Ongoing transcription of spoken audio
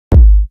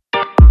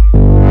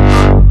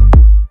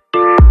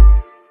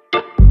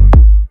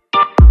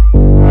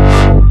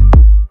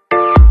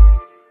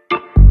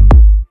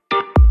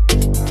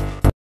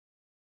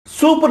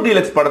Super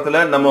deluxe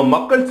படத்துல நம்ம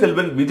மக்கள்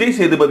செல்வன் விஜய்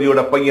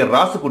சேதுபதியோட பையன்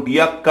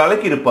ராசுகுட்டியா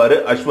கலக்கி இருப்பாரு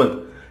அஸ்வந்த்.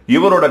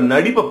 இவரோட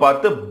நடிப்பை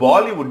பார்த்து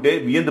பாலிவுட்டே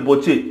வியந்து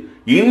போச்சு.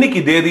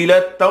 இன்னைக்கு தேதியில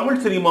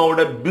தமிழ்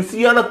சினிமாவோட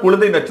பிஸியான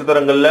குழந்தை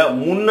நட்சத்திரங்கள்ல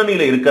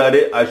முன்னணியில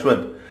இருக்காரு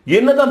அஸ்வந்த்.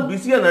 என்னதான்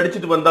பிஸியா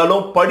நடிச்சிட்டு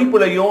வந்தாலும்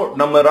படிப்புலையும்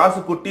நம்ம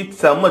ராசுகுட்டி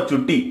செம்ம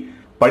சுட்டி.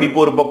 படிப்பு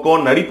ஒரு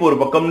பக்கம் நடிப்பு ஒரு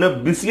பக்கம்னு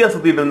பிஸியா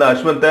சுத்திட்டு இருந்த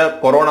அஸ்வந்த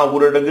கொரோனா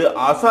ஊரடங்கு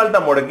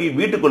அசால்ட்டா முடக்கி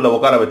வீட்டுக்குள்ள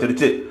உட்கார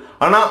வச்சிருச்சு.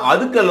 ஆனா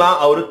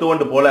அதுக்கெல்லாம் அவரு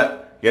துவண்டு போல.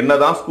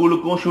 என்னதான்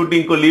ஸ்கூலுக்கும்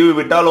ஷூட்டிங்க்கும் லீவு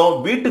விட்டாலும்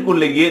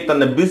வீட்டுக்குள்ளேயே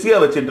தன்னை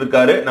பிஸியா வச்சிட்டு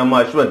இருக்காரு நம்ம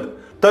அஸ்வந்த்.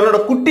 தன்னோட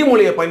குட்டி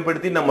மூளையை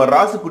பயன்படுத்தி நம்ம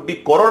ராசுகுட்டி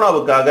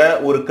கொரோனாவுக்காக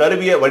ஒரு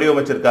கருவியை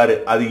வடிவமைச்சிருக்காரு.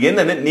 அது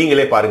என்னன்னு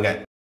நீங்களே பாருங்க.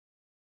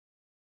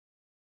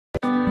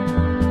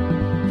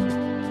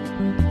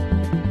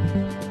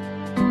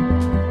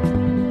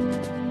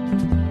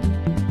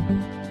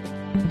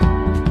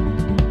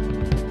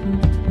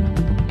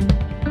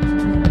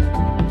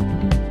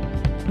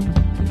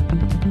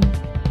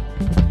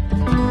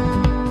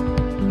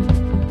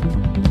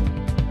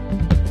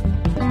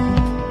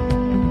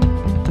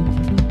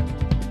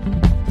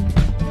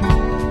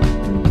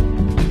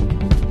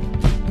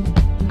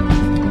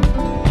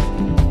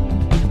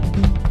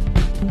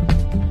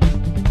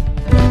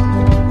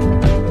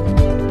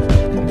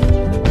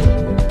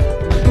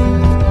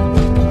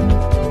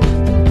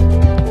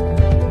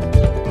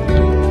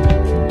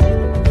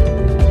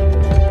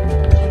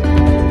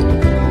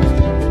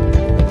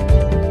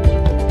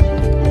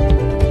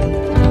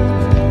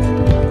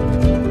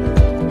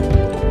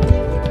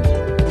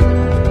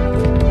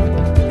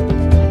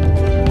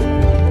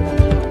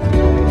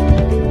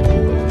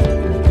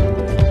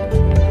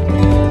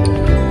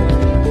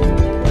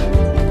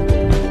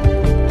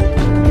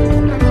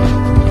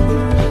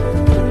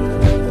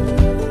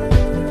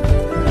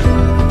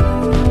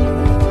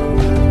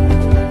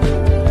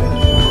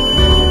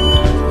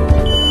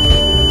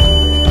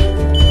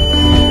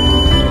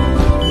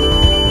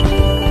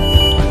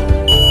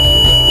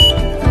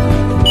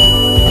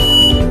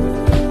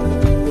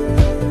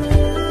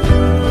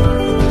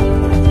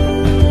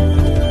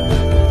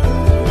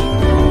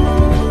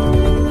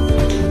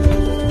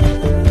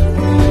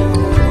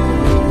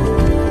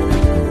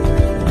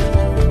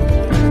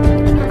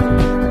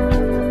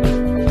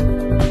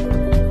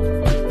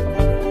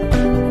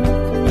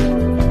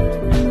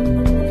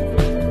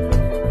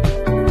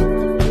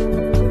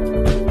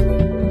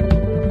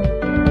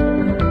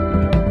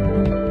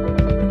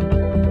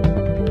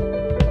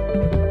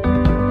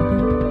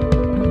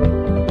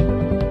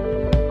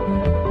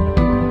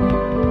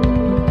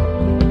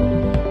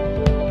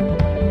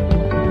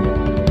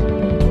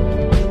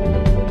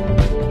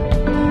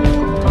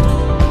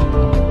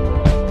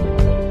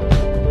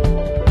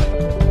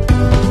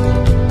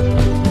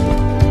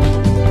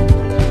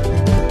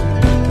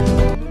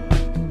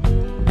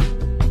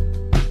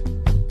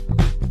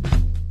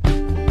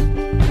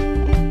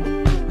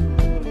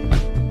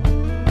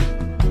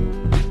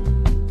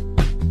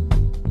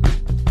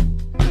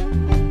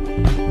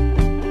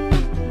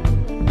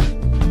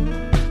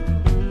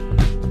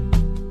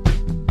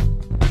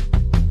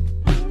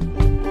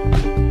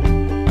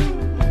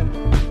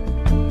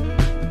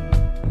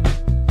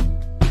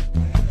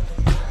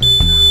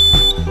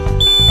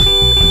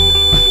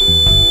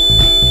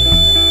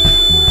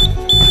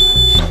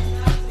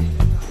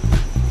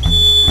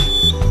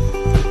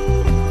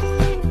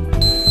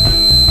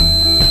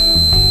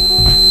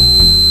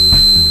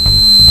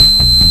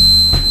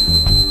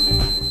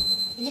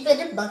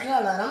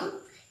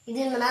 இது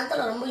இந்த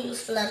நேரத்தில் ரொம்ப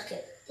யூஸ்ஃபுல்லாக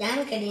இருக்குது.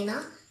 ஏன்னு கேட்டிங்கன்னா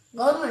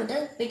கவர்மெண்ட்டு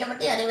வீட்டை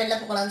பற்றி யாரையும் வெளில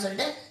போகலான்னு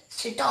சொல்லிட்டு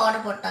ஸ்ட்ரிக்டாக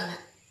ஆர்டர் போட்டாங்க.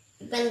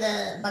 இப்போ இந்த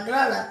பக்ரா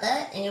அலாரத்தை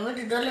எங்கள்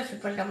வீட்டு டோரில்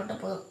ஃபிட் பண்ணிட்டா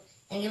மட்டும் போதும்.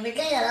 எங்கள்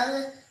வீட்டில் யாராவது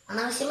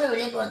அனாவசியமாக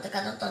வெளியே போகிறதுக்கு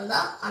கதை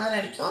திறந்தால் அலாரம்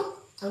அடிக்கும்.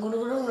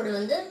 குடுகுடு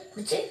வந்து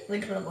பிடிச்சி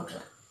வீட்டுக்குள்ளே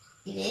போட்டுருவேன்.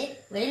 இதே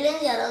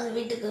வெளியிலேருந்து யாராவது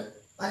வீட்டுக்கு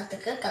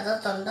வரத்துக்கு கதை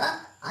திறந்தால்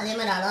அதே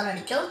மாதிரி அலாரம்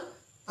அடிக்கும்.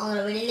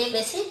 அவங்கள வெளியிலே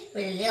பேசி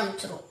வெளியிலே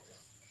அனுப்பிச்சிடுவோம்.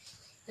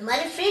 இந்த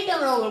மாதிரி ஃப்ரீ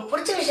டைமில் உங்களுக்கு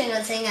பிடிச்ச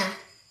விஷயங்கள் செய்யுங்க.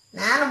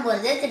 நேரம்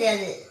போகிறதே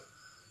தெரியாது.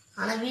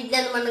 ஆனால் வீட்டில்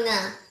இருந்து பண்ணுங்க.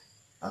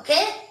 ஓகே,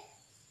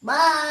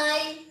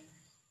 பாய்.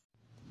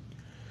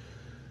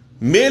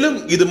 மேலும்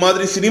இது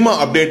மாதிரி சினிமா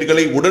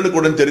அப்டேட்டுகளை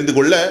உடனுக்குடன் தெரிந்து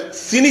கொள்ள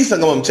சினி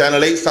சங்கமம்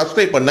சேனலை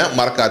சப்ஸ்கிரைப் பண்ண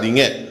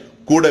மறக்காதீங்க.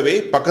 கூடவே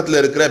பக்கத்தில்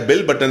இருக்கிற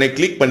பெல் பட்டனை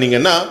கிளிக்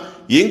பண்ணீங்கன்னா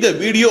எங்க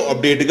வீடியோ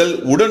அப்டேட்டுகள்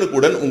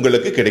உடனுக்குடன்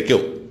உங்களுக்கு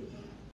கிடைக்கும்.